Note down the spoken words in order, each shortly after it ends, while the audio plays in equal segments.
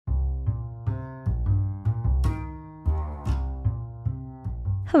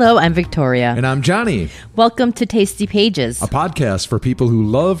Hello, I'm Victoria. And I'm Johnny. Welcome to Tasty Pages. A podcast for people who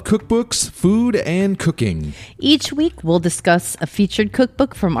love cookbooks, food, and cooking. Each week, we'll discuss a featured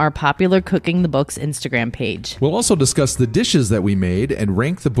cookbook from our popular Cooking the Books Instagram page. We'll also discuss the dishes that we made and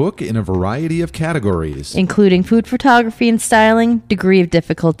rank the book in a variety of categories, including food photography and styling, degree of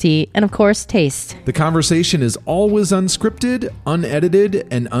difficulty, and of course, taste. The conversation is always unscripted, unedited,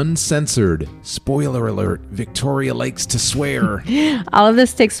 and uncensored. Spoiler alert, Victoria likes to swear. All of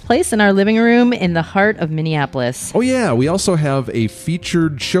this takes place in our living room in the heart of Minneapolis. Oh yeah, we also have a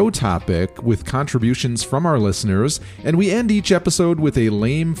featured show topic with contributions from our listeners, and we end each episode with a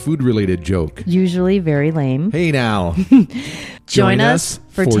lame food-related joke. Usually very lame. Hey now. Join us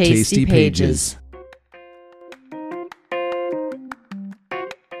for Tasty Pages.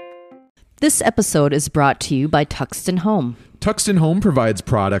 This episode is brought to you by Tuxton Home. Tuxton Home provides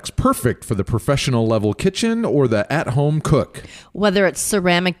products perfect for the professional level kitchen or the at-home cook. Whether it's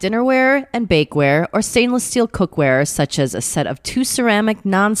ceramic dinnerware and bakeware or stainless steel cookware, such as a set of 2 ceramic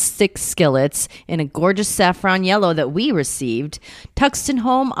non-stick skillets in a gorgeous saffron yellow that we received, Tuxton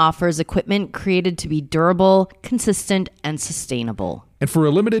Home offers equipment created to be durable, consistent, and sustainable. And for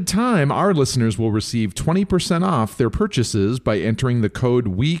a limited time, our listeners will receive 20% off their purchases by entering the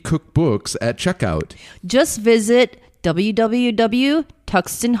code WeCookBooks at checkout. Just visit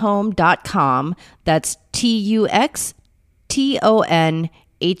www.tuxtonhome.com. That's TUXTONHOME.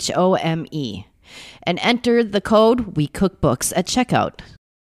 And enter the code WeCookBooks at checkout.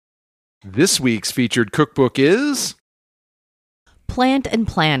 This week's featured cookbook is Plant and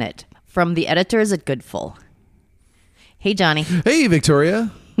Planet from the editors at Goodful. Hey, Johnny. Hey, Victoria.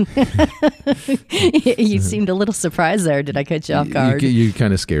 You seemed a little surprised there. Did I catch you off guard? You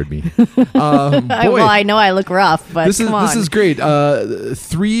kind of scared me. Well, I know I look rough, but this is great.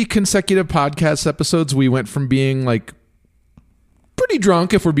 3 consecutive podcast episodes. We went from being like pretty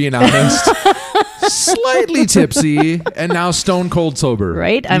drunk, if we're being honest, slightly tipsy, and now stone cold sober.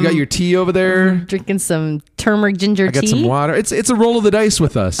 Right? You got your tea over there. Drinking some turmeric ginger tea. I got some water. It's a roll of the dice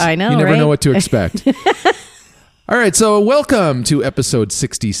with us. I know, You never right? know what to expect. All right, so welcome to episode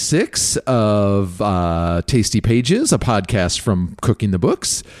 66 of Tasty Pages, a podcast from Cooking the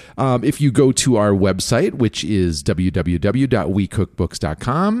Books. If you go to our website, which is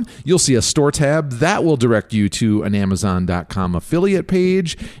www.wecookbooks.com, you'll see a store tab. That will direct you to an Amazon.com affiliate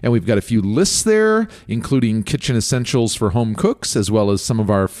page, and we've got a few lists there, including kitchen essentials for home cooks, as well as some of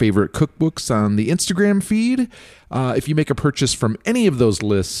our favorite cookbooks on the Instagram feed. If you make a purchase from any of those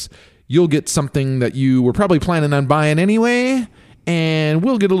lists, you'll get something that you were probably planning on buying anyway, and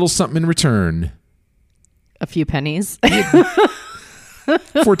we'll get a little something in return. A few pennies.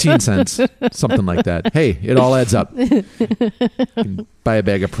 14 cents, something like that. Hey, it all adds up. You can buy a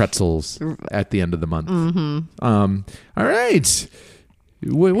bag of pretzels at the end of the month. Mm-hmm. All right.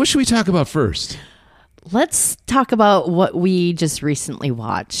 What should we talk about first? Let's talk about what we just recently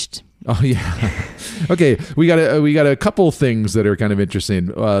watched. Oh yeah. Okay, we got a couple things that are kind of interesting.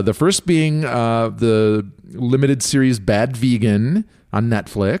 The first being the limited series Bad Vegan on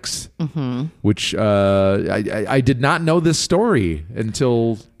Netflix, which I did not know this story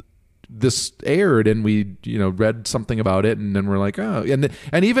until this aired, and we read something about it, and then we're like, oh,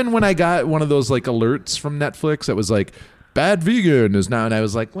 and even when I got one of those like alerts from Netflix that was like Bad Vegan is now, and I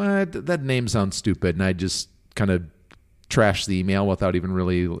was like, what? That name sounds stupid, and I just kind of trashed the email without even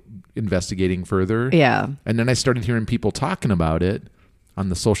really investigating further. Yeah. And then I started hearing people talking about it on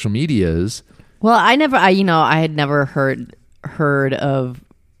the social medias. Well, I had never heard of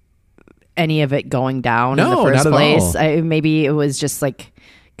any of it going down in the first place. Maybe it was just like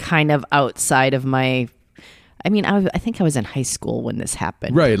kind of outside of my. I mean, I think I was in high school when this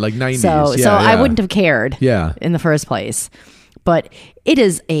happened. Right, like 90s. So I wouldn't have cared. Yeah. In the first place, but it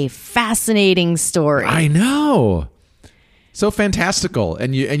is a fascinating story. I know. So fantastical,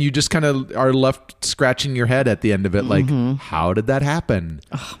 and you just kind of are left scratching your head at the end of it, like, how did that happen?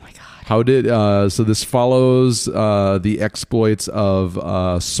 Oh my god! How did so this follows the exploits of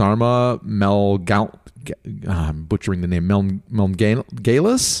Sarma I'm butchering the name,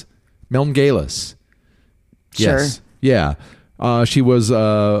 Melngalis. Yes. Sure. Yeah. She was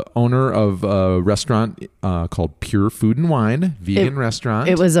owner of a restaurant called Pure Food and Wine, vegan restaurant.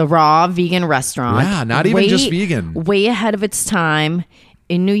 It was a raw vegan restaurant. Yeah, not even just vegan. Way ahead of its time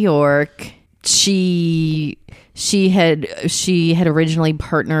in New York. She had originally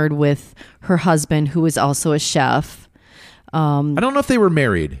partnered with her husband, who was also a chef. I don't know if they were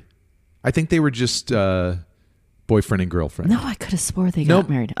married. I think they were just boyfriend and girlfriend. No, I could have swore they got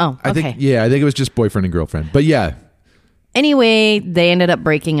married. Oh, okay. I think it was just boyfriend and girlfriend. But yeah. Anyway, they ended up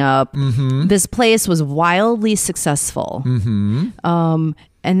breaking up. This place was wildly successful.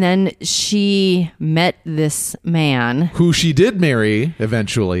 And then she met this man. Who she did marry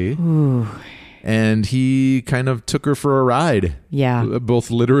eventually. Ooh. And he kind of took her for a ride. Yeah.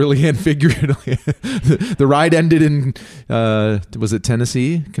 Both literally and figuratively. The ride ended in, was it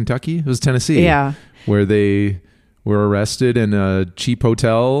Tennessee? Kentucky? It was Tennessee. Yeah. Where they were arrested in a cheap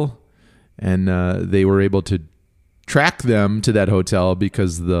hotel. And they were able to track them to that hotel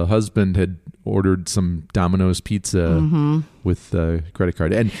because the husband had ordered some Domino's pizza with a credit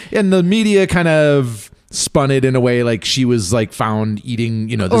card. And the media kind of spun it in a way like she was like found eating,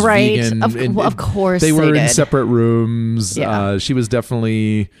 this vegan. Of course they were in did. separate rooms. Yeah. She was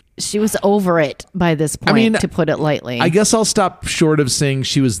definitely... She was over it by this point, to put it lightly. I guess I'll stop short of saying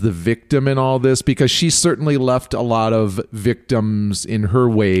she was the victim in all this because she certainly left a lot of victims in her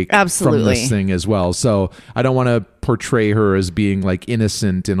wake from this thing as well. So I don't want to portray her as being like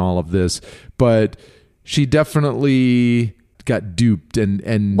innocent in all of this, but she definitely got duped and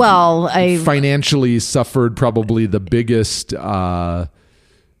financially suffered probably the biggest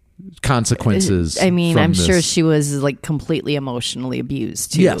consequences. I mean, from I'm this. sure she was like completely emotionally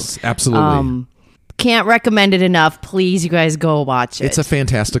abused too. Yes, absolutely. Can't recommend it enough. Please, you guys go watch it. It's a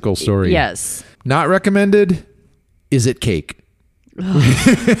fantastical story. Yes. Not recommended. Is it cake?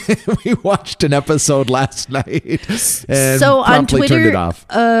 We watched an episode last night and so on promptly Twitter, turned it off.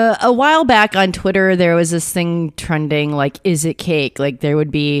 A while back on Twitter, there was this thing trending like, is it cake? Like there would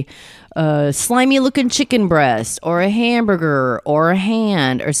be a slimy looking chicken breast or a hamburger or a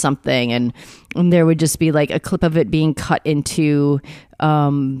hand or something. And there would just be like a clip of it being cut into,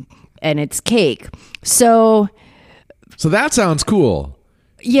 and it's cake. So that sounds cool.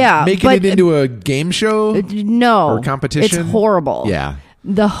 Yeah. Making it into a game show? No. Or competition? It's horrible. Yeah.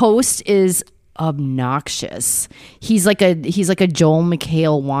 The host is obnoxious. He's like a Joel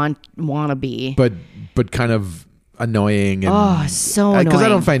McHale wannabe. But kind of annoying. And, so annoying. Because I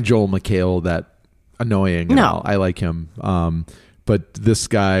don't find Joel McHale that annoying at all. I like him. But this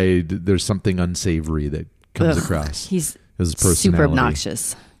guy, there's something unsavory that comes across. He's his personality. super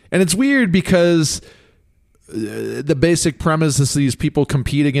obnoxious. And it's weird because the basic premise is these people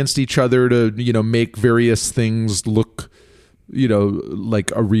compete against each other to, make various things look,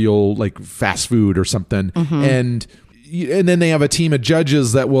 like a real, like fast food or something. And then they have a team of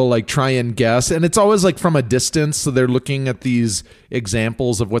judges that will like try and guess. And it's always like from a distance. So they're looking at these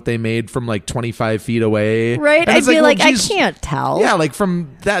examples of what they made from like 25 feet away. Right. And I'd be like, geez, I can't tell. Yeah. Like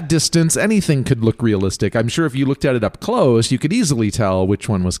from that distance, anything could look realistic. I'm sure if you looked at it up close, you could easily tell which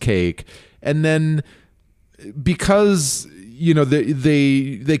one was cake. And then, because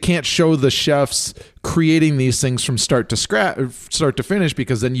they can't show the chefs creating these things from start to finish,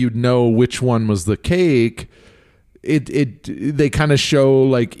 because then you'd know which one was the cake. They kind of show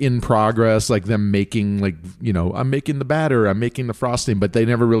like in progress, like them making like, I'm making the batter, I'm making the frosting, but they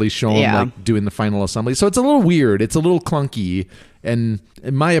never really show them like doing the final assembly. So it's a little weird. It's a little clunky. And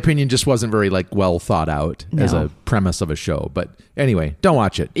in my opinion, just wasn't very like well thought out as a premise of a show. But anyway, don't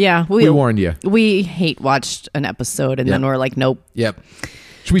watch it. Yeah. We warned you. We watched an episode and then we're like, nope. Yep.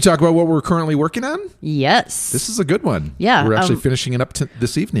 Should we talk about what we're currently working on? Yes. This is a good one. Yeah. We're actually finishing it up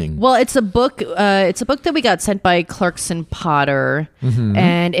this evening. Well, it's a book. It's a book that we got sent by Clarkson Potter,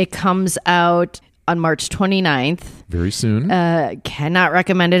 and it comes out on March 29th. Very soon. Cannot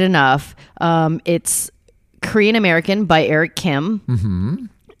recommend it enough. It's Korean American by Eric Kim.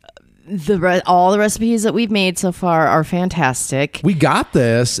 All the recipes that we've made so far are fantastic. We got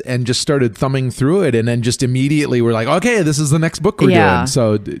this and just started thumbing through it, and then just immediately we're like, okay, this is the next book we're doing.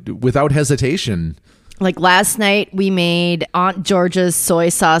 So without hesitation. Like last night, we made Aunt Georgia's soy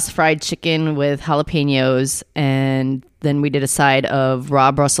sauce fried chicken with jalapenos, and then we did a side of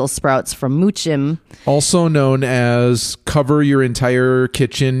raw Brussels sprouts from Muchim. Also known as cover your entire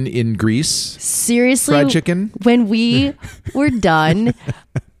kitchen in grease. Seriously? Fried chicken? When we were done,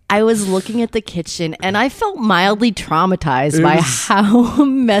 I was looking at the kitchen and I felt mildly traumatized by how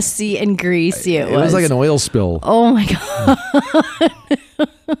messy and greasy it was. It was like an oil spill. Oh my God.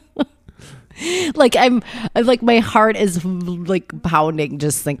 Like I'm like my heart is like pounding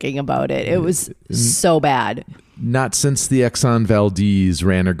just thinking about it. It was so bad. Not since the Exxon Valdez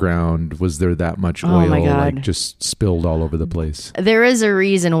ran aground was there that much oil like just spilled all over the place. There is a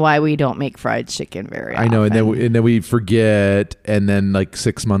reason why we don't make fried chicken very often. I know, and then we forget, and then like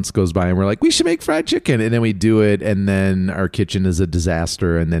 6 months goes by and we're like, we should make fried chicken, and then we do it, and then our kitchen is a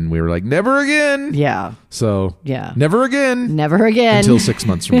disaster, and then we were like, never again. Yeah. So yeah, never again. Never again. Until 6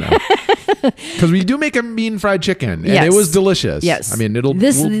 months from now. Because we do make a mean fried chicken, and Yes. it was delicious. Yes. I mean, we'll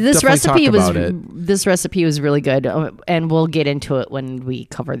this definitely recipe talk was about it. this recipe was really good, and we'll get into it when we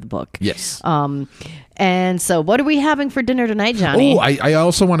cover the book. Yes. And so, what are we having for dinner tonight, Johnny? Oh, I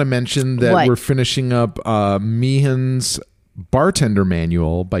also want to mention that What? we're finishing up Meehan's Bartender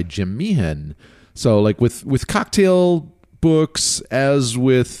Manual by Jim Meehan. So, like with cocktail books, as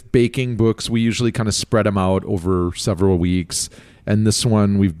with baking books, we usually kind of spread them out over several weeks. And this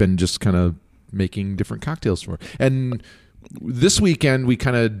one, we've been just kind of making different cocktails for. And this weekend, we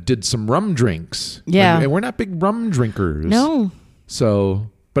kind of did some rum drinks. Yeah. And we're not big rum drinkers. No.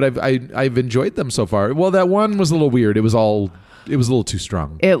 So, but I've enjoyed them so far. Well, that one was a little weird. It was a little too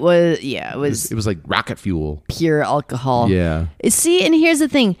strong. It was It was like rocket fuel. pure alcohol. Yeah. See, and here's the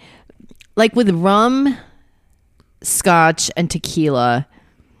thing. Like with rum, scotch, and tequila,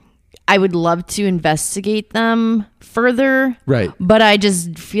 I would love to investigate them further. Right. But I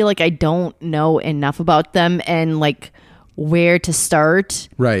just feel like I don't know enough about them, and like where to start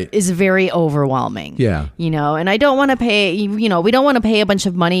Right. is very overwhelming. Yeah. And I don't want to pay, we don't want to pay a bunch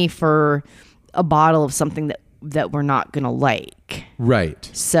of money for a bottle of something that we're not going to like. Right.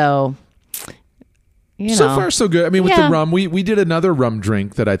 So, So far, so good. I mean, with Yeah. the rum, we did another rum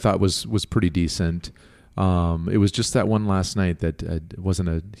drink that I thought was pretty decent. It was just that one last night that I wasn't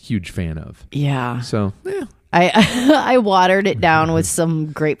a huge fan of. yeah. So, yeah. I watered it down with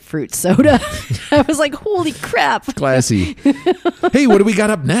some grapefruit soda. I was like, holy crap. Classy. Hey, what do we got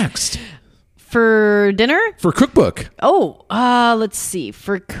up next? For dinner? For cookbook. Oh, let's see.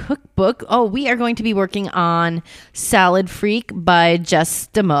 For cookbook, we are going to be working on Salad Freak by Jess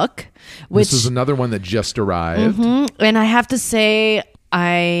DeMuck, which This is another one that just arrived. and I have to say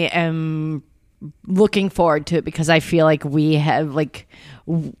I am looking forward to it because I feel like we have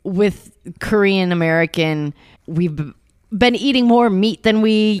with Korean American, we've been eating more meat than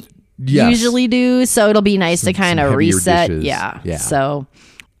we Yes. usually do, so it'll be nice to kind some of heavier reset. dishes. Yeah. Yeah. So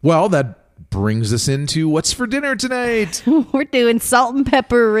Well, that brings us into what's for dinner tonight. we're doing salt and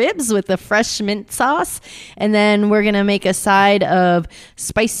pepper ribs with a fresh mint sauce, and then we're gonna make a side of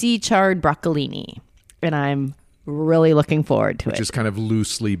spicy charred broccolini, and I'm really looking forward to it. Just kind of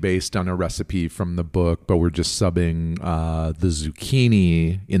loosely based on a recipe from the book, but we're just subbing the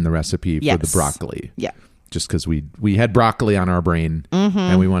zucchini in the recipe for the Yes. broccoli. Yeah. Just because we had broccoli on our brain,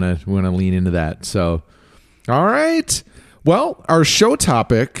 and we want to lean into that. So, all right. Well, our show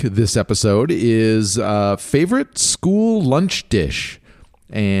topic this episode is favorite school lunch dish,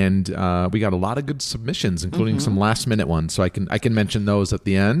 and we got a lot of good submissions, including some last minute ones. So I can mention those at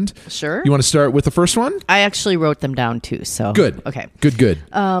the end. Sure. You want to start with the first one? I actually wrote them down too. So Good. Okay. Good.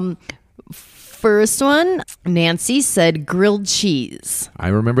 First one, Nancy said grilled cheese. I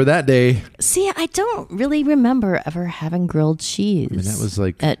remember that day. See, I don't really remember ever having grilled cheese. I mean, that was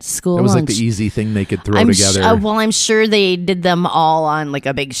like at school That was lunch. like the easy thing they could throw I'm together. I'm sure they did them all on like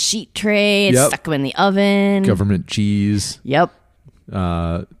a big sheet tray and Yep. stuck them in the oven. Government cheese. Yep.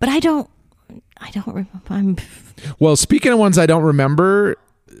 But I don't remember. Well, speaking of ones I don't remember,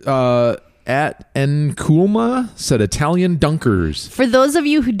 at Nkulma said Italian dunkers, For those of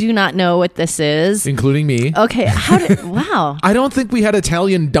you who do not know what this is, including me. okay, wow. I don't think we had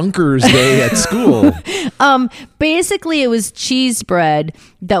Italian dunkers day at school. Basically, it was cheese bread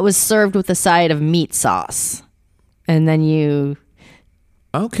that was served with a side of meat sauce, and then you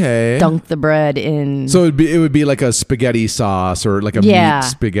Okay. dunk the bread in. So it would be like a spaghetti sauce or like a Yeah. meat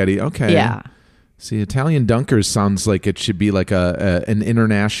spaghetti. Okay. Yeah. See, Italian dunkers sounds like it should be like an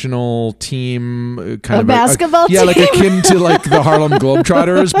international team, kind A of basketball yeah, like team? akin to like the Harlem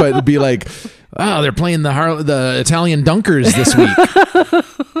Globetrotters, but it'd be like, oh, they're playing the Italian dunkers this week.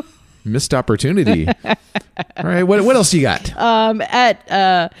 Missed opportunity. All right, what else you got?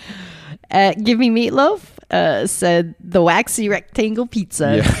 At Give Me Meatloaf said the waxy rectangle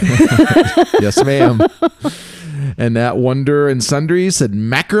pizza. Yeah. Yes, ma'am. And that Wonder and Sundry said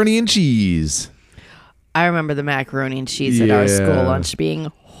macaroni and cheese. I remember the macaroni and cheese at our Yeah. school lunch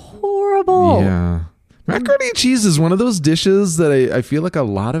being horrible. Yeah. Macaroni and cheese is one of those dishes that I feel like a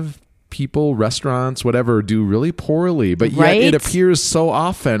lot of people, restaurants, whatever, do really poorly, but yet Right? it appears so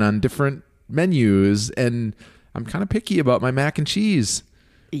often on different menus, and I'm kind of picky about my mac and cheese.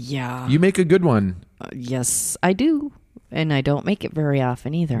 Yeah. You make a good one. Yes, I do. And I don't make it very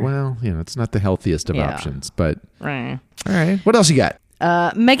often either. Well, it's not the healthiest of Yeah. options, but Eh. all right. What else you got?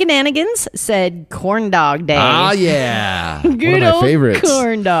 Megan Anigans said corn dog day. Ah, yeah. Good One of my old favorites.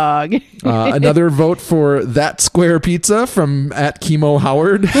 corn dog. Another vote for That Square Pizza from at Chemo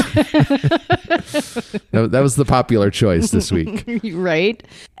Howard. That was the popular choice this week. Right.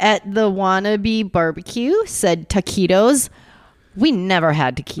 At the Wannabe Barbecue said taquitos. We never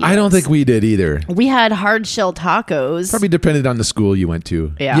had taquitos. I don't think we did either. We had hard shell tacos. Probably depended on the school you went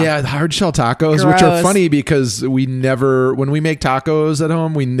to. Yeah. Hard shell tacos, which are funny because when we make tacos at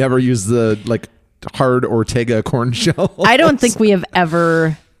home, we never use the like hard Ortega corn shell. I don't think we have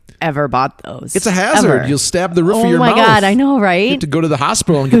ever bought those. It's a hazard. Ever. You'll stab the roof of your mouth. Oh my God, I know, right? You have to go to the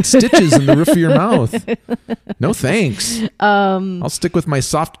hospital and get stitches in the roof of your mouth. No thanks. I'll stick with my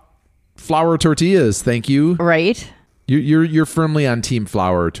soft flour tortillas. Thank you. Right? You're firmly on team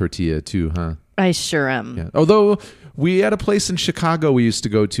flour tortilla too, huh? I sure am. Yeah. Although we had a place in Chicago we used to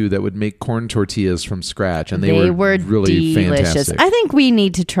go to that would make corn tortillas from scratch, and they were really delicious. fantastic. I think we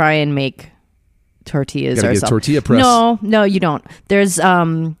need to try and make tortillas Gotta ourselves. get tortilla press. No, you don't. There's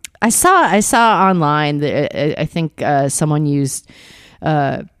I saw online that I think someone used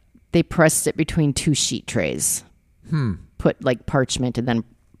they pressed it between two sheet trays. Put like parchment and then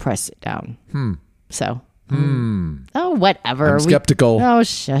press it down. So. Oh, whatever. I'm skeptical. Oh,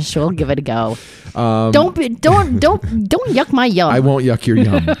 shush. We'll give it a go. Don't yuck my yum. I won't yuck your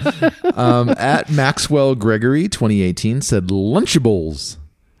yum. At Maxwell Gregory 2018 said Lunchables.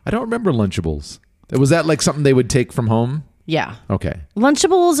 I don't remember Lunchables. Was that like something they would take from home? Yeah. Okay.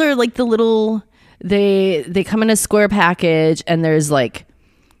 Lunchables are like the little. They come in a square package, and there's like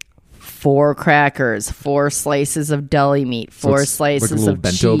 4 crackers, 4 slices of deli meat, 4 slices like a little of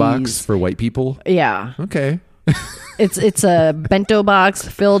bento cheese. Box for white people. Yeah. Okay. It's a bento box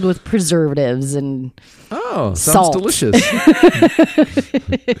filled with preservatives and sounds salt. delicious.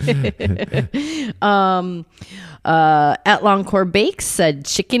 At Longcore Bakes said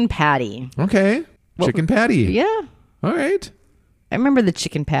chicken patty. Okay. Chicken patty. Yeah. All right. I remember the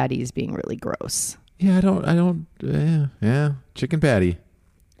chicken patties being really gross. Yeah, I don't. Yeah. Chicken patty.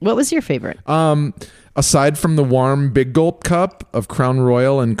 What was your favorite? Aside from the warm Big Gulp cup of Crown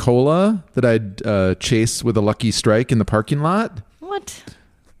Royal and cola that I'd chase with a Lucky Strike in the parking lot. What?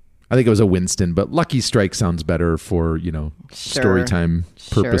 I think it was a Winston, but Lucky Strike sounds better for, story time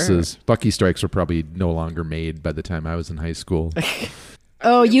purposes. Sure. Lucky Strikes were probably no longer made by the time I was in high school.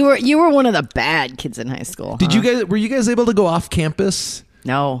 Oh, you were one of the bad kids in high school. Were you guys able to go off campus?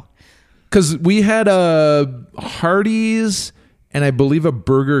 No. Because we had a Hardee's and I believe a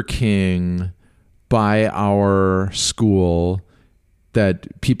Burger King by our school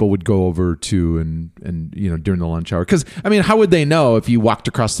that people would go over to and during the lunch hour. Because I mean, how would they know if you walked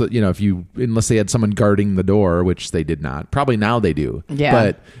across the unless they had someone guarding the door, which they did not. Probably now they do.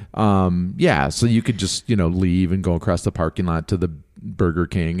 Yeah. But so you could just leave and go across the parking lot to the Burger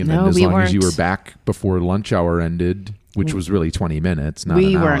King, and then as long as you were back before lunch hour ended, which was really 20 minutes, not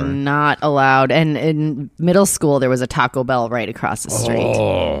we an hour. were not allowed. And in middle school, there was a Taco Bell right across the street.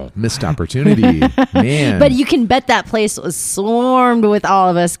 Oh, missed opportunity, man! But you can bet that place was swarmed with all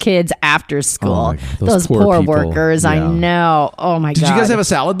of us kids after school. Oh my God, those poor people. workers. Yeah. I know. Oh my God! Did you guys have a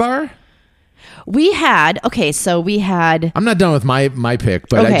salad bar? We had. I'm not done with my pick,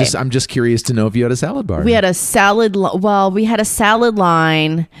 but Okay. I'm just curious to know if you had a salad bar. We had a salad. We had a salad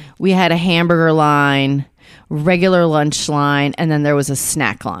line. We had a hamburger line, regular lunch line, and then there was a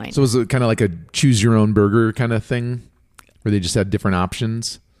snack line. So was it kind of like a choose your own burger kind of thing, where they just had different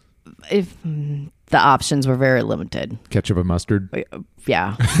options? If the options were very limited. Ketchup and mustard.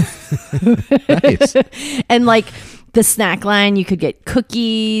 Yeah. Nice. And like the snack line, you could get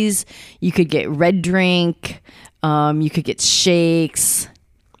cookies, you could get red drink, you could get shakes.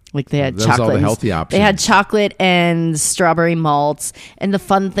 Like they had That was chocolate. all the healthy options. They had chocolate and strawberry malts. And the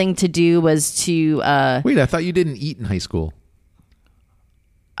fun thing to do was to Wait, I thought you didn't eat in high school.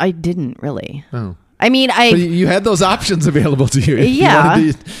 I didn't really. Oh. I mean, But you had those options available to you. Yeah. You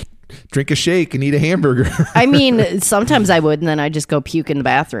wanted to drink a shake and eat a hamburger. I mean, sometimes I would, and then I'd just go puke in the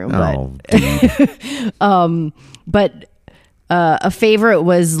bathroom. But a favorite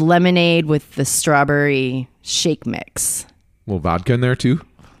was lemonade with the strawberry shake mix. Well, vodka in there too.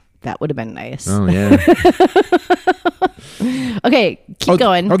 That would have been nice. Oh yeah. Okay, keep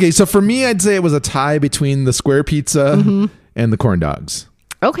going. Okay, so for me, I'd say it was a tie between the square pizza Mm-hmm. and the corn dogs.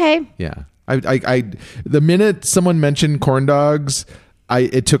 Okay. Yeah. I the minute someone mentioned corn dogs,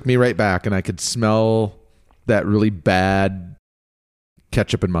 it took me right back, and I could smell that really bad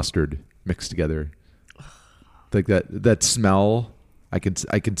ketchup and mustard mixed together. Like that smell, I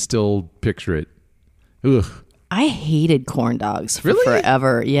could still picture it. Ugh. I hated corn dogs for Really?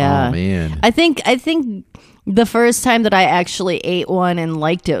 forever. Yeah. Oh man. I think the first time that I actually ate one and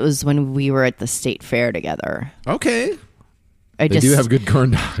liked it was when we were at the state fair together. Okay. They do have good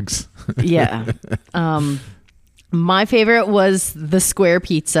corn dogs. Yeah. My favorite was the square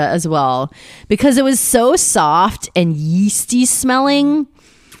pizza as well because it was so soft and yeasty smelling.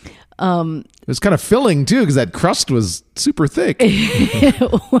 It was kind of filling too, because that crust was super thick. It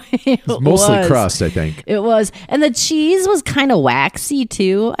was Mostly crust, I think. It was. And the cheese was kind of waxy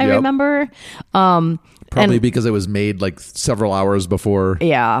too, I Yep. remember. Probably because it was made like several hours before.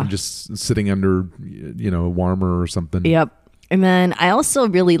 Yeah. And just sitting under, a warmer or something. Yep. And then I also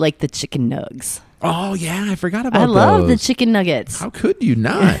really like the chicken nugs. Oh, yeah. I forgot about I those. love the chicken nuggets. How could you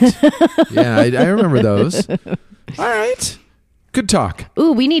not? Yeah, I remember those. All right. Good talk.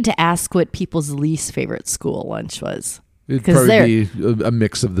 Ooh, we need to ask what people's least favorite school lunch was. It'd 'Cause probably be a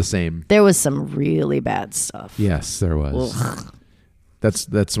mix of the same. There was some really bad stuff. Yes, there was. Ugh.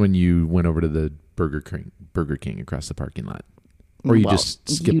 That's when you went over to the Burger King across the parking lot. Or you Well,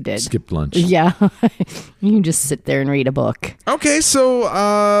 just you did. skipped lunch. Yeah. You can just sit there and read a book. Okay,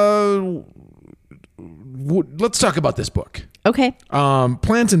 so let's talk about this book. Okay.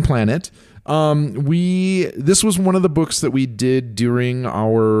 Plant and Planet. This was one of the books that we did during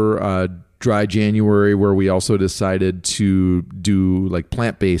our dry January, where we also decided to do like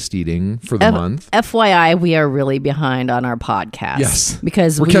plant-based eating for the month. FYI, we are really behind on our podcast. Yes.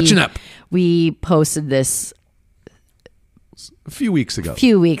 Because we're catching up. We posted this A few weeks ago. a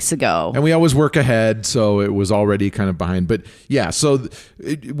few weeks ago. And we always work ahead, so it was already kind of behind. But yeah, so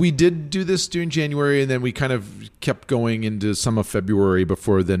we did do this during January, and then we kind of kept going into some of February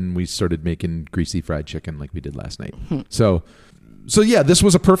before then we started making greasy fried chicken like we did last night. So yeah, this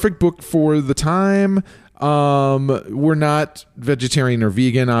was a perfect book for the time. We're not vegetarian or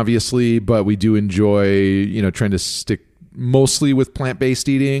vegan, obviously, but we do enjoy, trying to stick mostly with plant-based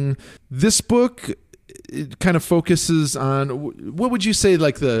eating. This book, it kind of focuses on, what would you say,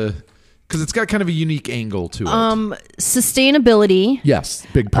 because it's got kind of a unique angle to it. Sustainability. Yes,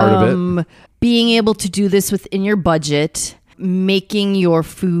 big part of it. Being able to do this within your budget, making your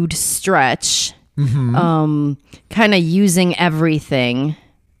food stretch, kind of using everything.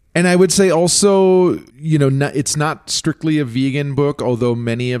 And I would say also, it's not strictly a vegan book, although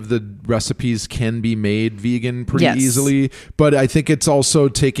many of the recipes can be made vegan pretty Yes. easily. But I think it's also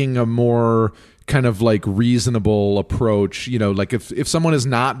taking a more kind of like reasonable approach. Like if someone is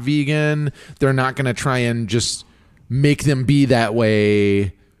not vegan, they're not going to try and just make them be that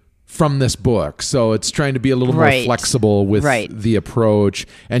way from this book. So it's trying to be a little more Right. flexible with Right. the approach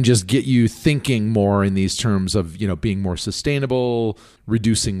and just get you thinking more in these terms of, being more sustainable,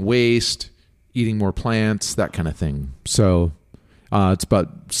 reducing waste, eating more plants, that kind of thing. So it's about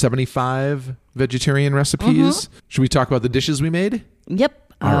 75 vegetarian recipes. Should we talk about the dishes we made? Yep.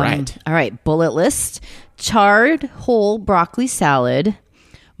 All right. All right. Bullet list: charred whole broccoli salad,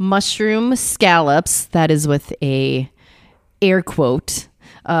 mushroom scallops. That is with a air quote.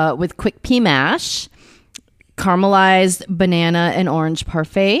 With quick pea mash, caramelized banana and orange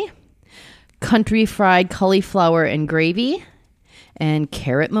parfait, country fried cauliflower and gravy, and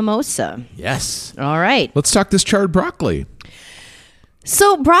carrot mimosa. Yes. All right. Let's talk this charred broccoli.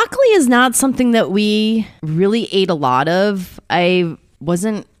 So broccoli is not something that we really ate a lot of. I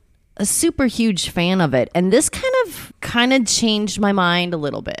wasn't a super huge fan of it, and this kind of changed my mind a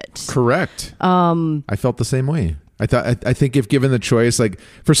little bit. Correct. I felt the same way. I think if given the choice, like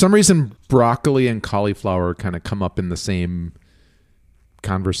for some reason, broccoli and cauliflower kind of come up in the same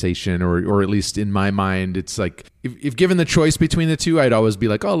conversation, or at least in my mind, it's like if given the choice between the two, I'd always be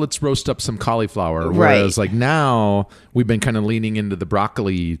like, oh, let's roast up some cauliflower. Right. Whereas like now we've been kind of leaning into the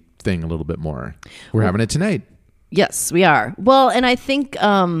broccoli thing a little bit more. We're having it tonight. Yes, we are. Well, and I think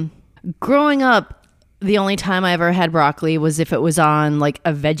growing up, the only time I ever had broccoli was if it was on like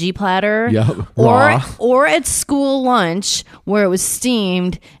a veggie platter, Yep. or at school lunch where it was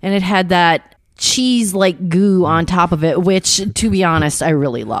steamed and it had that cheese like goo on top of it, which to be honest, I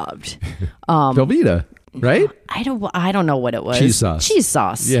really loved. Velveeta, right? I don't know what it was. Cheese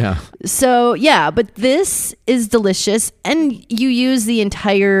sauce. Yeah. So yeah, but this is delicious, and you use the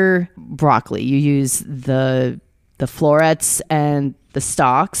entire broccoli. You use the florets and the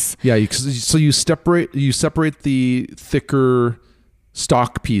stalks. Yeah, so you separate the thicker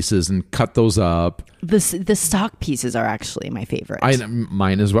stalk pieces and cut those up. The stalk pieces are actually my favorite.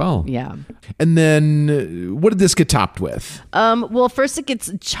 Mine as well. Yeah. And then what did this get topped with? Well, first it gets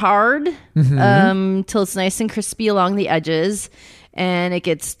charred till it's nice and crispy along the edges, and it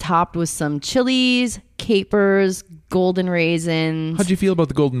gets topped with some chilies, capers, golden raisins. How'd you feel about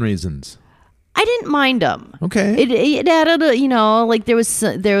the golden raisins? I didn't mind them. Okay. It added like there was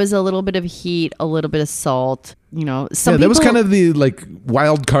a little bit of heat, a little bit of salt. Some that was people- kind of the like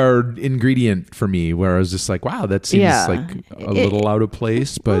wild card ingredient for me, where I was just like, wow, that seems like a little out of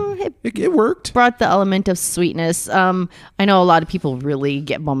place, but it worked. brought the element of sweetness. I know a lot of people really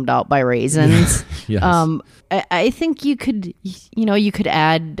get bummed out by raisins. Yes. I think you could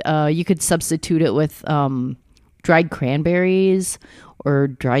add, you could substitute it with dried cranberries or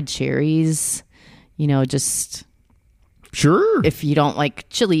dried cherries. Just Sure. if you don't like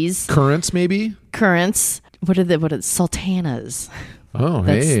chilies, Currants, maybe. currants. What are sultanas? Oh,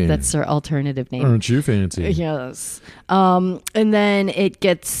 hey. That's their alternative name. Aren't you fancy? Yes. And then it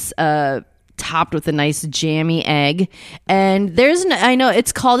gets topped with a nice jammy egg. And I know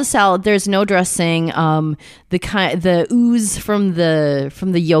it's called a salad. There's no dressing. The ooze from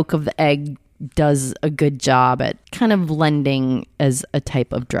the yolk of the egg does a good job at kind of lending as a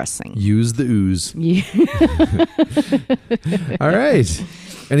type of dressing. Use the ooze. All right.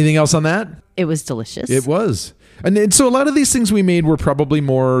 Anything else on that? It was delicious. It was. And so a lot of these things we made were probably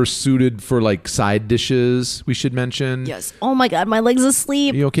more suited for like side dishes, we should mention. Yes. Oh my God, my leg's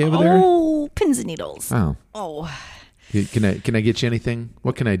asleep. You okay over there? Oh, pins and needles. Oh. Oh, Can I get you anything?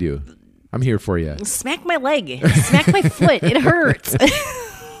 What can I do? I'm here for you. smack my leg. Smack my foot. It hurts.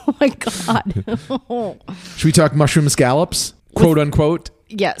 Oh my God. Should we talk mushroom scallops? Quote unquote.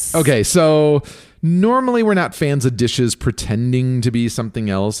 Yes. Okay, so normally we're not fans of dishes pretending to be something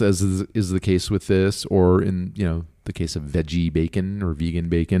else, as is the case with this, or in the case of veggie bacon or vegan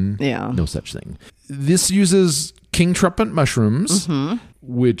bacon. Yeah. No such thing. This uses king trumpet mushrooms,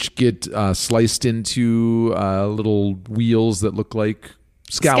 which get sliced into little wheels that look like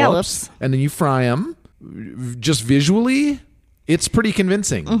scallops, and then you fry them. Just visually, it's pretty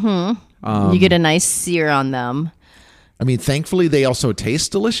convincing. You get a nice sear on them. I mean, thankfully, they also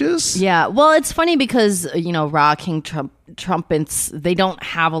taste delicious. Yeah. Well, it's funny because, raw king trumpets, they don't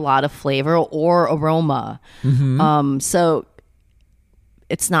have a lot of flavor or aroma. So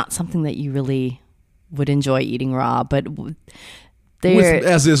it's not something that you really would enjoy eating raw, but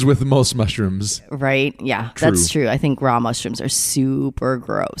As is with most mushrooms. right. Yeah, that's true. I think raw mushrooms are super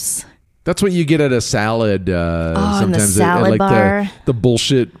gross. That's what you get at a salad. in the Sometimes salad at like bar. the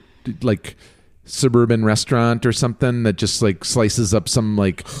bullshit like suburban restaurant or something that just like slices up some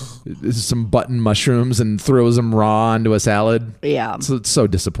button mushrooms and throws them raw onto a salad. Yeah. So it's so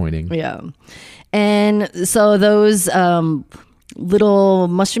disappointing. Yeah. And so those little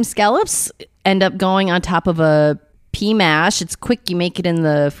mushroom scallops end up going on top of a pea mash. It's quick. You make it in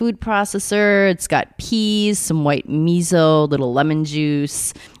the food processor. It's got peas, some white miso, little lemon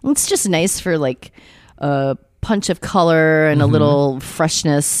juice. It's just nice for like a punch of color and a little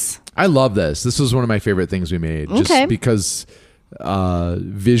freshness. I love this. This was one of my favorite things we made. Just Okay. because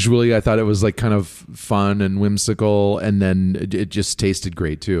visually I thought it was like kind of fun and whimsical, and then it just tasted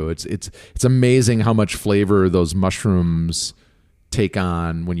great too. It's amazing how much flavor those mushrooms take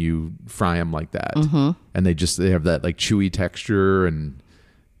on when you fry them like that. And they have that like chewy texture, and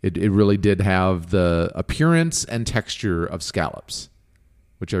it really did have the appearance and texture of scallops,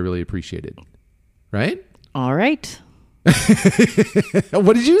 which I really appreciated. Right? All right.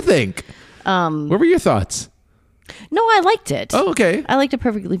 What did you think? What were your thoughts? No, I liked it. Oh, okay. I liked it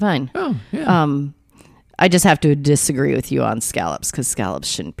perfectly fine. Oh, yeah. I just have to disagree with you on scallops because scallops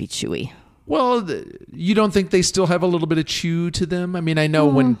shouldn't be chewy. Well, you don't think they still have a little bit of chew to them? I mean, I know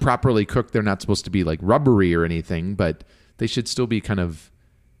when properly cooked, they're not supposed to be like rubbery or anything, but they should still be kind of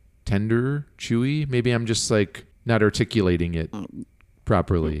tender, chewy. Maybe I'm just like not articulating it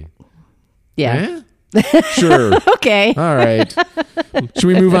properly. Yeah. Eh? Sure. Okay. All right. Should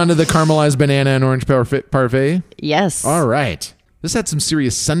we move on to the caramelized banana and orange parfait? Yes. All right. This had some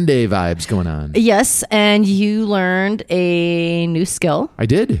serious Sunday vibes going on. Yes, and you learned a new skill, I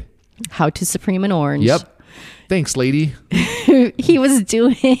did. how to supreme an orange. Yep. Thanks, lady. He was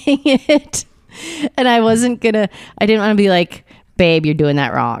doing it, and I didn't want to be like, babe, you're doing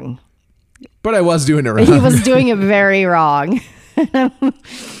that wrong. But I was doing it right. He was doing it very wrong.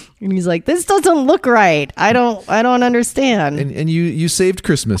 And he's like, this doesn't look right. I don't understand. And you saved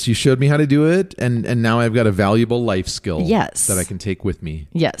Christmas. You showed me how to do it, and now I've got a valuable life skill. Yes. That I can take with me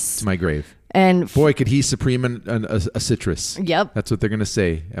Yes. to my grave. And Boy, could he supreme a citrus. Yep. That's what they're going to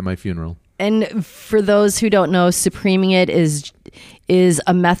say at my funeral. And for those who don't know, supreming it is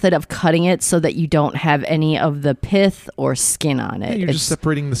a method of cutting it so that you don't have any of the pith or skin on it. Yeah, you're just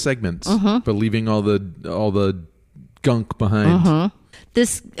separating the segments, but leaving all the gunk behind.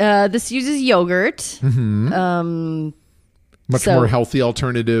 This uses yogurt. Much So- more healthy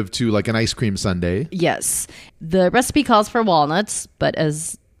alternative to like an ice cream sundae. Yes. The recipe calls for walnuts, but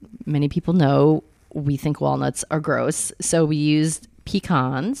as many people know we think walnuts are gross, so we used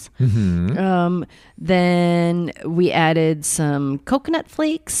pecans. Then we added some coconut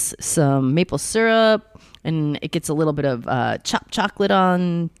flakes, some maple syrup, and it gets a little bit of chopped chocolate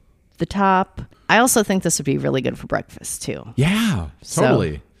on the top. I also think this would be really good for breakfast too. Yeah,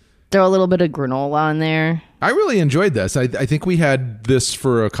 totally. So, throw a little bit of granola on there. I really enjoyed this. I think we had this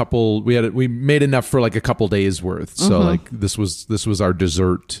for a couple. We made enough for like a couple days worth. So like this was our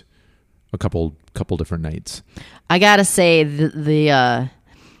dessert. A couple different nights. I gotta say the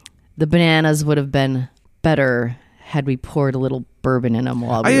bananas would have been better had we poured a little bourbon in them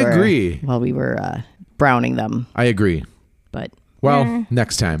while we were browning them. I agree. But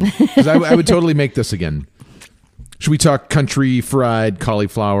next time, because I would totally make this again. Should we talk country fried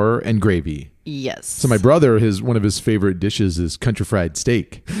cauliflower and gravy? Yes. So my brother, one of his favorite dishes is country fried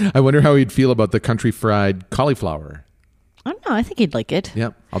steak. I wonder how he'd feel about the country fried cauliflower. I don't know. I think he'd like it.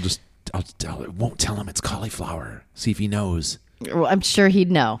 Yep. Won't tell him it's cauliflower. See if he knows. Well, I'm sure he'd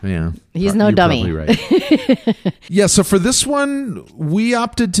know. Yeah. He's no dummy. Probably right. Yeah, so for this one, we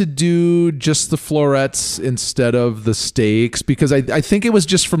opted to do just the florets instead of the steaks because I think it was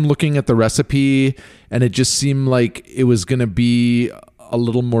just from looking at the recipe and it just seemed like it was going to be a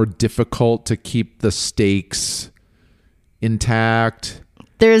little more difficult to keep the steaks intact.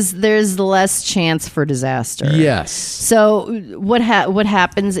 There's less chance for disaster. Yes. So what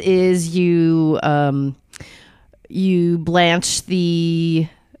happens is you blanch the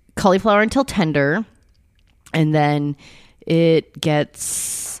cauliflower until tender, and then it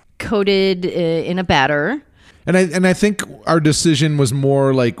gets coated in a batter. And I think our decision was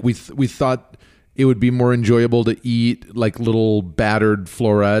more like we thought it would be more enjoyable to eat like little battered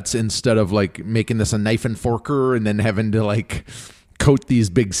florets instead of like making this a knife and forker and then having to like coat these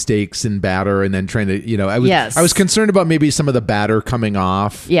big steaks in batter and then trying to, I was concerned about maybe some of the batter coming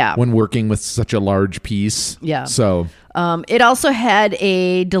off when working with such a large piece. Yeah. So it also had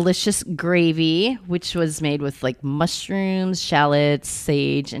a delicious gravy, which was made with like mushrooms, shallots,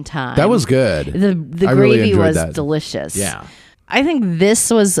 sage, and thyme. That was good. The gravy was delicious. Yeah. I think this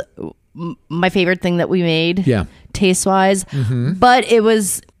was my favorite thing that we made. Yeah. Taste wise, but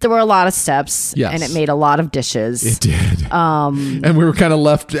there were a lot of steps, and it made a lot of dishes. It did, and we were kind of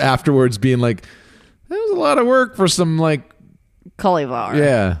left afterwards being like, "That was a lot of work for some like cauliflower."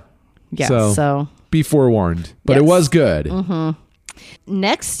 Yeah. So be forewarned, but it was good.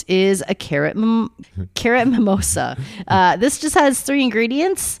 Next is a carrot mimosa. This just has 3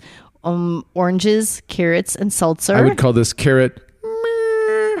 ingredients: oranges, carrots, and seltzer. I would call this carrot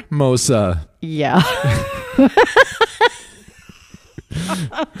mimosa. Yeah.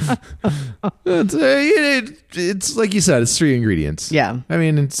 It's like you said, it's 3 ingredients. Yeah. I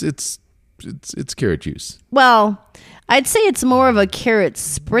mean, it's carrot juice. Well, I'd say it's more of a carrot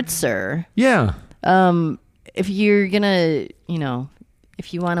spritzer. Yeah. If you're gonna,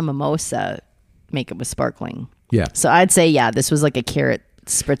 if you want a mimosa, make it with sparkling. Yeah. So I'd say, this was like a carrot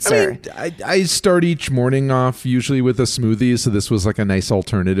spritzer. I mean, I start each morning off usually with a smoothie, so this was like a nice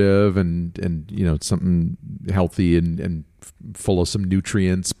alternative and something healthy and full of some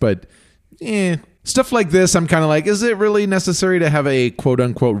nutrients. But stuff like this, I'm kind of like, is it really necessary to have a quote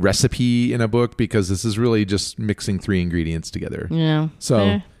unquote recipe in a book? Because this is really just mixing 3 ingredients together. Yeah.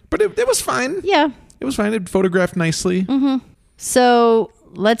 So, but it was fine. Yeah. It was fine. It photographed nicely. So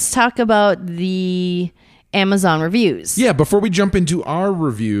let's talk about the Amazon reviews. Yeah, before we jump into our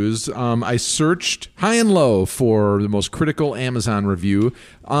reviews, I searched high and low for the most critical Amazon review.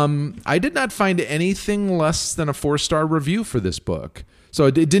 I did not find anything less than a 4-star review for this book. So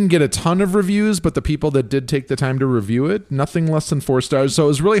it didn't get a ton of reviews, but the people that did take the time to review it, nothing less than 4 stars. So it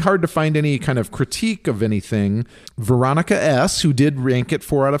was really hard to find any kind of critique of anything. Veronica S., who did rank it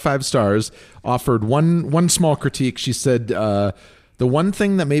 4 out of 5 stars, offered one small critique. She said, the one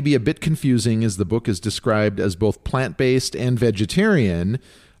thing that may be a bit confusing is the book is described as both plant-based and vegetarian.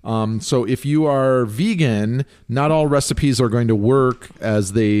 So if you are vegan, not all recipes are going to work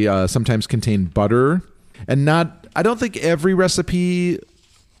as they sometimes contain butter. And I don't think every recipe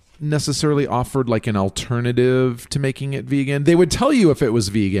necessarily offered like an alternative to making it vegan. They would tell you if it was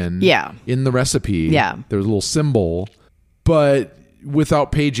vegan in the recipe. Yeah. There's a little symbol. But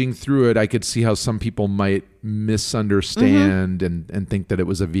without paging through it, I could see how some people might misunderstand and think that it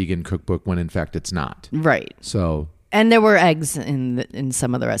was a vegan cookbook when in fact it's not. Right. So, and there were eggs in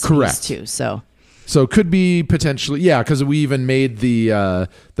some of the recipes too. So it could be potentially, because we even made the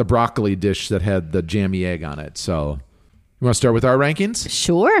broccoli dish that had the jammy egg on it. So you want to start with our rankings?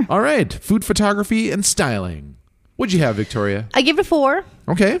 Sure. All right. Food photography and styling. What'd you have, Victoria? I give it a 4.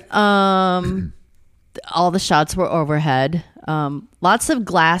 Okay. All the shots were overhead. Lots of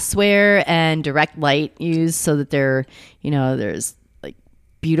glassware and direct light used so that there's like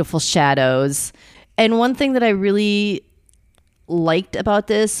beautiful shadows. And one thing that I really liked about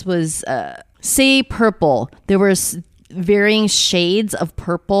this was, say purple. There were varying shades of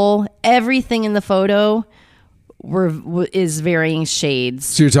purple. Everything in the photo is varying shades.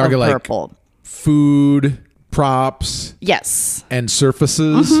 So you're talking of like purple. Food, props, Yes. and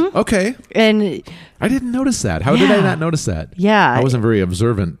surfaces. Okay. And I didn't notice that. How did I not notice that? Yeah. I wasn't very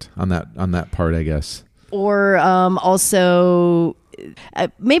observant on that part, I guess. or also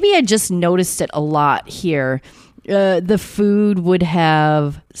maybe I just noticed it a lot here. The food would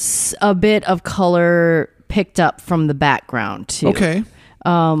have a bit of color picked up from the background too. Okay.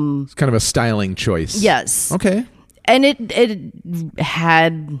 It's kind of a styling choice. Yes. Okay. And it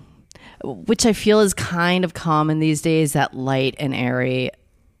had, which I feel is kind of common these days, that light and airy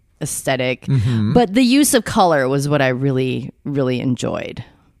aesthetic. Mm-hmm. But the use of color was what I really, really enjoyed.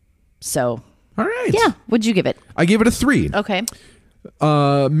 So, all right. Yeah. What'd you give it? I gave it a 3. Okay.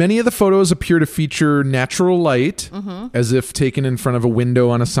 Many of the photos appear to feature natural light, as if taken in front of a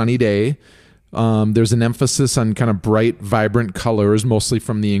window on a sunny day. There's an emphasis on kind of bright, vibrant colors, mostly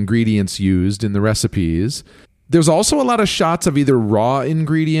from the ingredients used in the recipes. There's also a lot of shots of either raw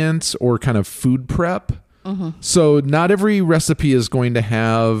ingredients or kind of food prep. So not every recipe is going to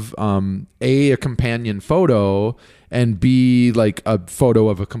have a companion photo and B, like a photo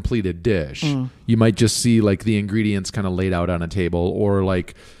of a completed dish. You might just see like the ingredients kind of laid out on a table, or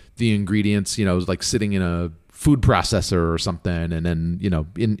like the ingredients, like sitting in a food processor or something, and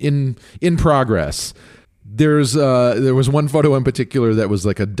then in progress. There was one photo in particular that was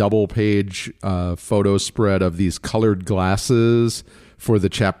like a double page photo spread of these colored glasses for the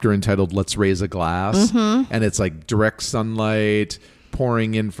chapter entitled "Let's Raise a Glass," and it's like direct sunlight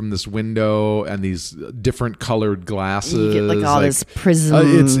pouring in from this window and these different colored glasses. You get like all this prism.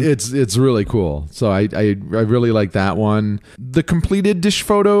 It's really cool. So I really like that one. The completed dish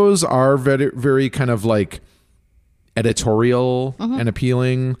photos are very, very kind of like editorial and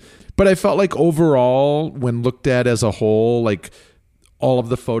appealing, but I felt like overall, when looked at as a whole, like all of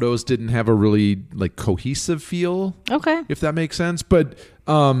the photos didn't have a really like cohesive feel. Okay. If that makes sense. But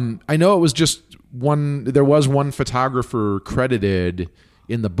I know it was just there was one photographer credited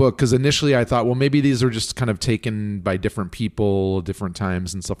in the book, because initially I thought, well, maybe these are just kind of taken by different people, different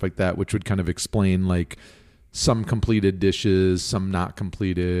times and stuff like that, which would kind of explain like some completed dishes, some not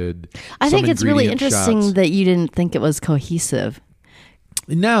completed. I think it's really interesting shots. that you didn't think it was cohesive.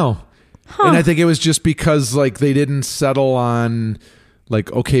 No. And I think it was just because like they didn't settle on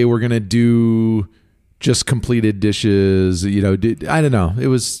like, okay, we're going to do just completed dishes, I don't know. It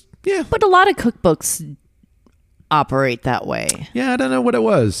was, yeah. But a lot of cookbooks operate that way. Yeah, I don't know what it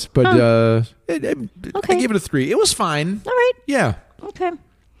was, but I gave it a 3. It was fine. All right. Yeah. Okay.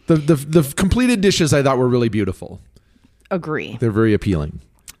 The completed dishes I thought were really beautiful. Agree. They're very appealing.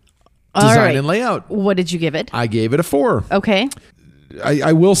 All Design right. and layout. What did you give it? I gave it a 4. Okay.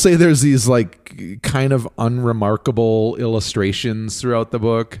 I will say there's these like kind of unremarkable illustrations throughout the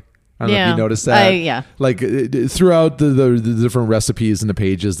book. I don't know if you noticed that. Yeah. Like throughout the different recipes and the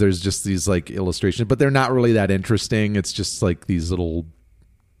pages, there's just these like illustrations, but they're not really that interesting. It's just like these little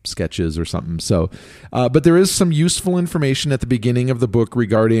sketches or something. So, but there is some useful information at the beginning of the book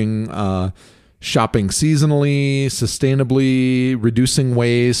regarding shopping seasonally, sustainably, reducing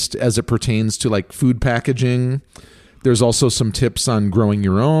waste as it pertains to like food packaging. There's also some tips on growing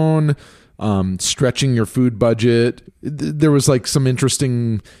your own, stretching your food budget. There was like some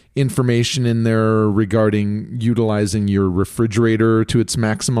interesting information in there regarding utilizing your refrigerator to its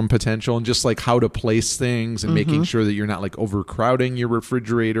maximum potential, and just like how to place things and making sure that you're not like overcrowding your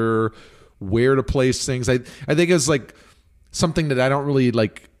refrigerator, where to place things. I think it's like something that I don't really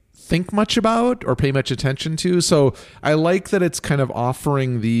like think much about or pay much attention to. So I like that it's kind of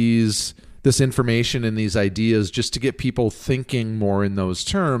offering this information and these ideas just to get people thinking more in those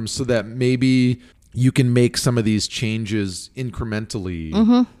terms, so that maybe you can make some of these changes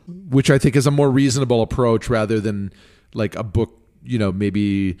incrementally, which I think is a more reasonable approach rather than like a book,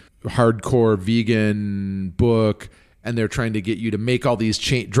 maybe hardcore vegan book, and they're trying to get you to make all these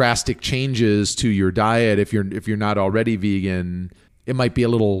drastic changes to your diet. If you're not already vegan, it might be a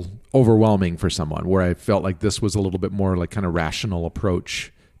little overwhelming for someone, where I felt like this was a little bit more like kind of rational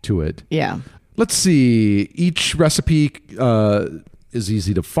approach to it. Yeah. Let's see. Each recipe is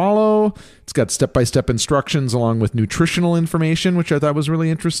easy to follow. It's got step-by-step instructions along with nutritional information, which I thought was really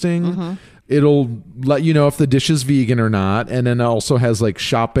interesting. It'll let you know if the dish is vegan or not. And then it also has like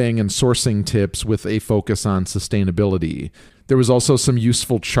shopping and sourcing tips with a focus on sustainability. There was also some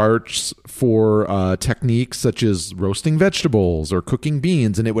useful charts for techniques such as roasting vegetables or cooking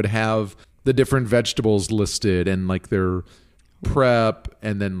beans, and it would have the different vegetables listed and like their prep,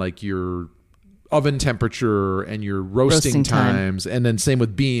 and then like your oven temperature and your roasting times, and then same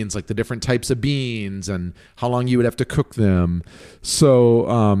with beans, like the different types of beans and how long you would have to cook them.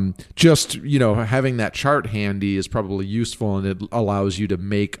 So just, having that chart handy is probably useful, and it allows you to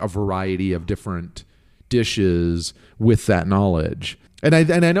make a variety of different dishes with that knowledge. And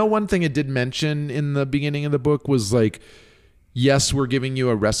I know one thing it did mention in the beginning of the book was like, yes, we're giving you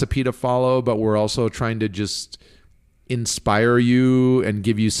a recipe to follow, but we're also trying to just inspire you and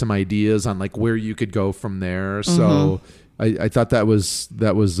give you some ideas on like where you could go from there. So I thought that was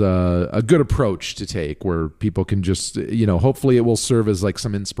a good approach to take, where people can just, hopefully it will serve as like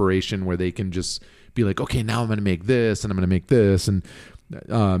some inspiration where they can just be like, okay, now I'm going to make this and I'm going to make this, and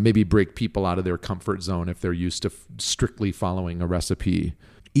maybe break people out of their comfort zone if they're used to strictly following a recipe.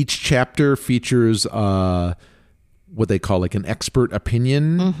 Each chapter features what they call like an expert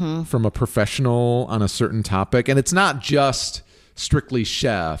opinion from a professional on a certain topic. And it's not just strictly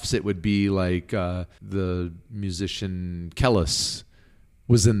chefs. It would be like the musician Kellis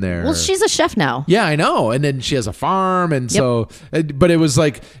was in there. Well, she's a chef now. Yeah, I know. And then she has a farm. And so, but it was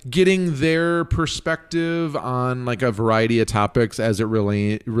like getting their perspective on like a variety of topics as it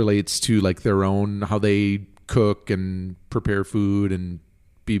relates to like their own, how they cook and prepare food and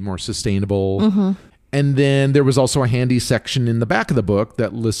be more sustainable. And then there was also a handy section in the back of the book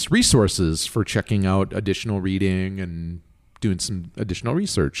that lists resources for checking out additional reading and doing some additional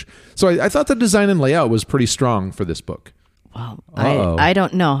research. So I thought the design and layout was pretty strong for this book. Well, I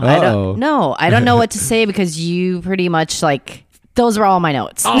don't know. I don't know what to say, because you pretty much like, those are all my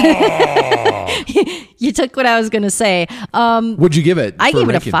notes. You took what I was going to say. What'd you give it? I gave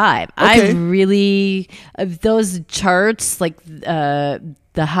it a 5. Okay. I really, those charts, like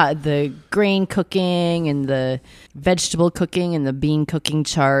the grain cooking and the vegetable cooking and the bean cooking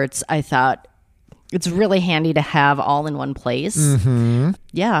charts, I thought it's really handy to have all in one place.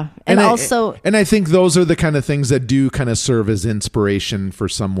 Yeah. And I think those are the kind of things that do kind of serve as inspiration for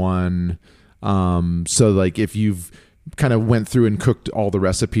someone. So like if you've kind of went through and cooked all the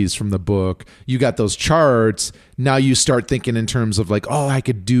recipes from the book, you got those charts. Now you start thinking in terms of like, oh, I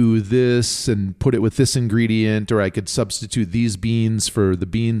could do this and put it with this ingredient, or I could substitute these beans for the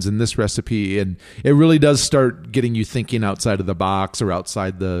beans in this recipe. And it really does start getting you thinking outside of the box or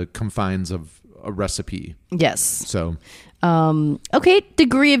outside the confines of a recipe. Yes. So, okay.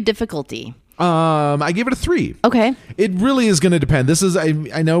 Degree of difficulty. I gave it a 3. Okay. It really is going to depend. This is, I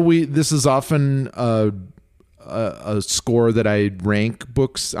know this is often a score that I rank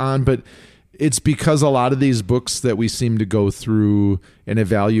books on, but it's because a lot of these books that we seem to go through and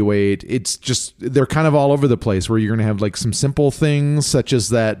evaluate, it's just, they're kind of all over the place, where you're going to have like some simple things such as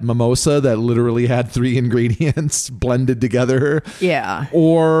that mimosa that literally had 3 ingredients blended together. Yeah.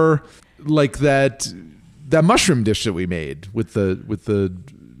 Or like that mushroom dish that we made with the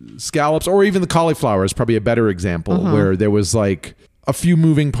scallops, or even the cauliflower is probably a better example, where there was like a few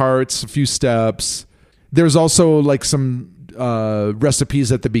moving parts, a few steps. There's also like some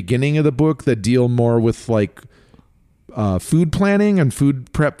recipes at the beginning of the book that deal more with like food planning and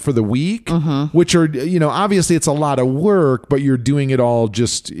food prep for the week, which are, obviously it's a lot of work, but you're doing it all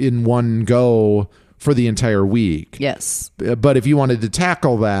just in one go for the entire week. Yes. But if you wanted to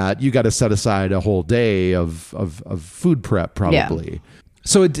tackle that, you got to set aside a whole day of food prep probably. Yeah.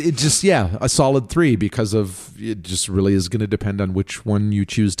 So it just, a solid 3, because of it just really is going to depend on which one you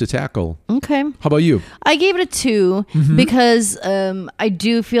choose to tackle. Okay. How about you? I gave it a 2 because I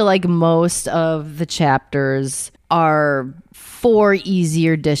do feel like most of the chapters are 4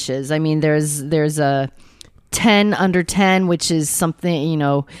 easier dishes. I mean, there's a 10 under 10, which is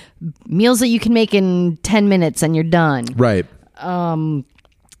something, meals that you can make in 10 minutes and you're done. Right.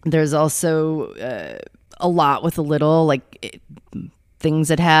 There's also a lot with a little, like things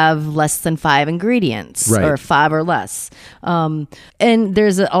that have less than 5 ingredients, right, or 5 or less. And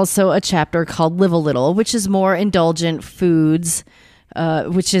there's also a chapter called Live a Little, which is more indulgent foods,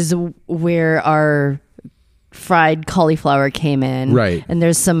 which is where our fried cauliflower came in. Right. And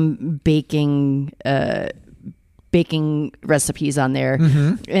there's some baking recipes on there.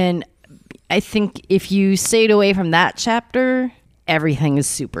 And I think if you stayed away from that chapter, everything is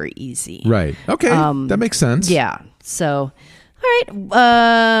super easy. Right. Okay. That makes sense. Yeah. So, all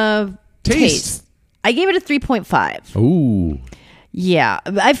right. Taste. I gave it a 3.5. Ooh. Yeah.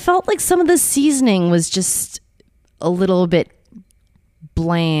 I felt like some of the seasoning was just a little bit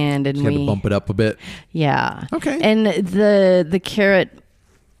bland, and you had to bump it up a bit. Yeah. Okay. And the carrot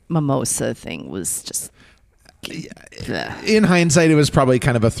mimosa thing was just, In hindsight, it was probably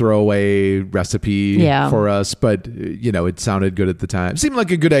kind of a throwaway recipe Yeah. for us, but it sounded good at the time. Seemed like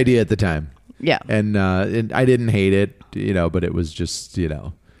a good idea at the time. Yeah. And I didn't hate it, but it was just,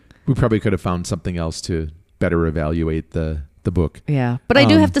 we probably could have found something else to better evaluate the book. Yeah. But I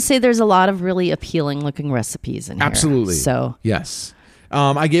do have to say there's a lot of really appealing looking recipes in here. Absolutely. So, yes.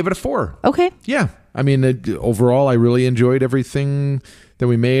 I gave it a 4. okay. Yeah. I mean, overall, I really enjoyed everything that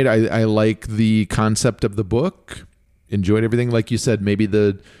we made. I like the concept of the book. Enjoyed everything. Like you said, maybe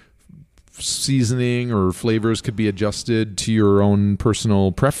the seasoning or flavors could be adjusted to your own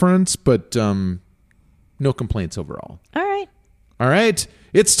personal preference, but no complaints overall. All right. All right.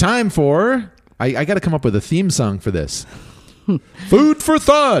 It's time for... I got to come up with a theme song for this. Food for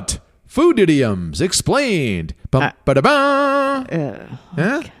thought. Food idioms explained. Bum, ba-da-ba.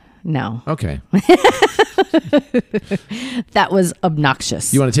 Huh? No. Okay. That was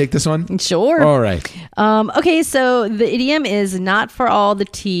obnoxious. You want to take this one? Sure. All right. Okay, so the idiom is not for all the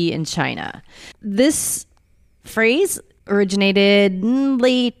tea in China. This phrase originated in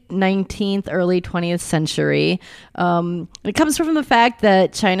late 19th, early 20th century. It comes from the fact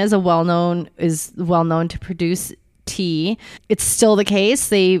that China is well known to produce tea. It's still the case.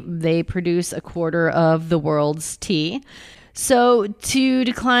 They produce a quarter of the world's tea. So to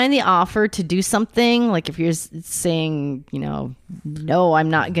decline the offer to do something, like if you're saying, no, I'm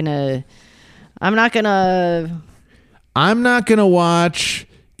not gonna watch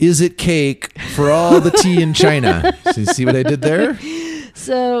Is It Cake for all the tea in China. So you see what I did there?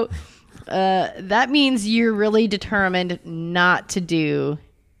 So that means you're really determined not to do.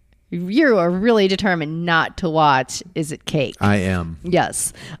 You are really determined not to watch Is It Cake? I am.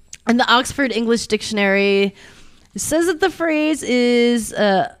 Yes. And the Oxford English Dictionary says that the phrase is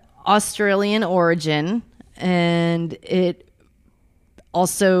Australian origin, and it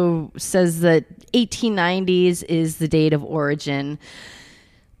also says that 1890s is the date of origin,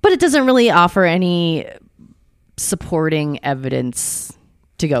 but it doesn't really offer any supporting evidence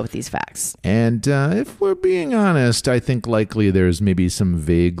to go with these facts. And if we're being honest, I think likely there's maybe some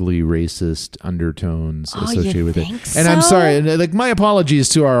vaguely racist undertones associated with it. And I'm sorry, like my apologies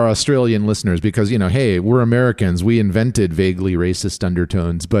to our Australian listeners because, hey, we're Americans. We invented vaguely racist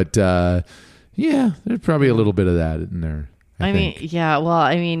undertones. But yeah, there's probably a little bit of that in there. I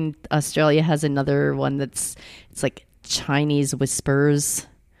mean, Australia has another one it's like Chinese whispers.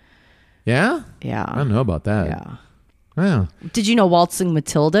 Yeah? Yeah. I don't know about that. Yeah. Wow. Did you know Waltzing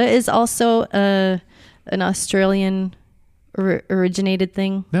Matilda is also an Australian originated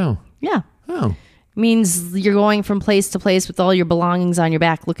thing? No. Yeah. Oh. It means you're going from place to place with all your belongings on your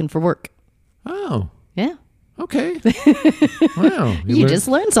back looking for work. Oh. Yeah. Okay. Wow. You just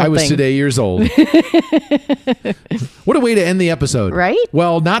learned something. I was today years old. What a way to end the episode. Right?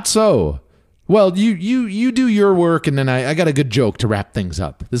 Well, not so. Well, you do your work, and then I got a good joke to wrap things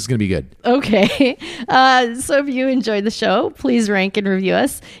up. This is going to be good. Okay. So if you enjoyed the show, please rank and review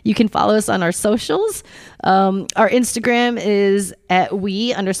us. You can follow us on our socials. Our Instagram is at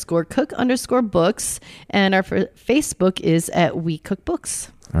 @we_cook_books, and our Facebook is at @wecookbooks.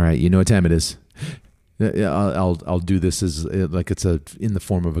 All right. You know what time it is. I'll do this as like it's in the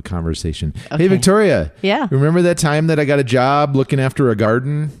form of a conversation. Okay. Hey, Victoria. Yeah. Remember that time that I got a job looking after a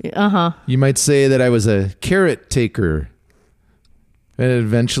garden? Uh-huh. You might say that I was a carrot taker. And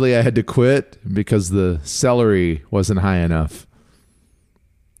eventually I had to quit because the celery wasn't high enough.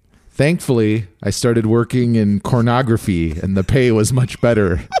 Thankfully, I started working in cornography and the pay was much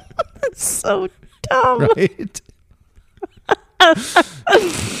better. That's so dumb. Right?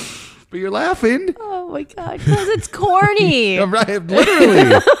 But you're laughing. Oh my God, because it's corny. Right,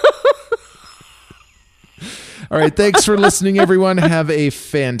 literally. All right, thanks for listening, everyone. Have a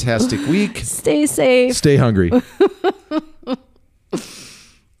fantastic week. Stay safe. Stay hungry.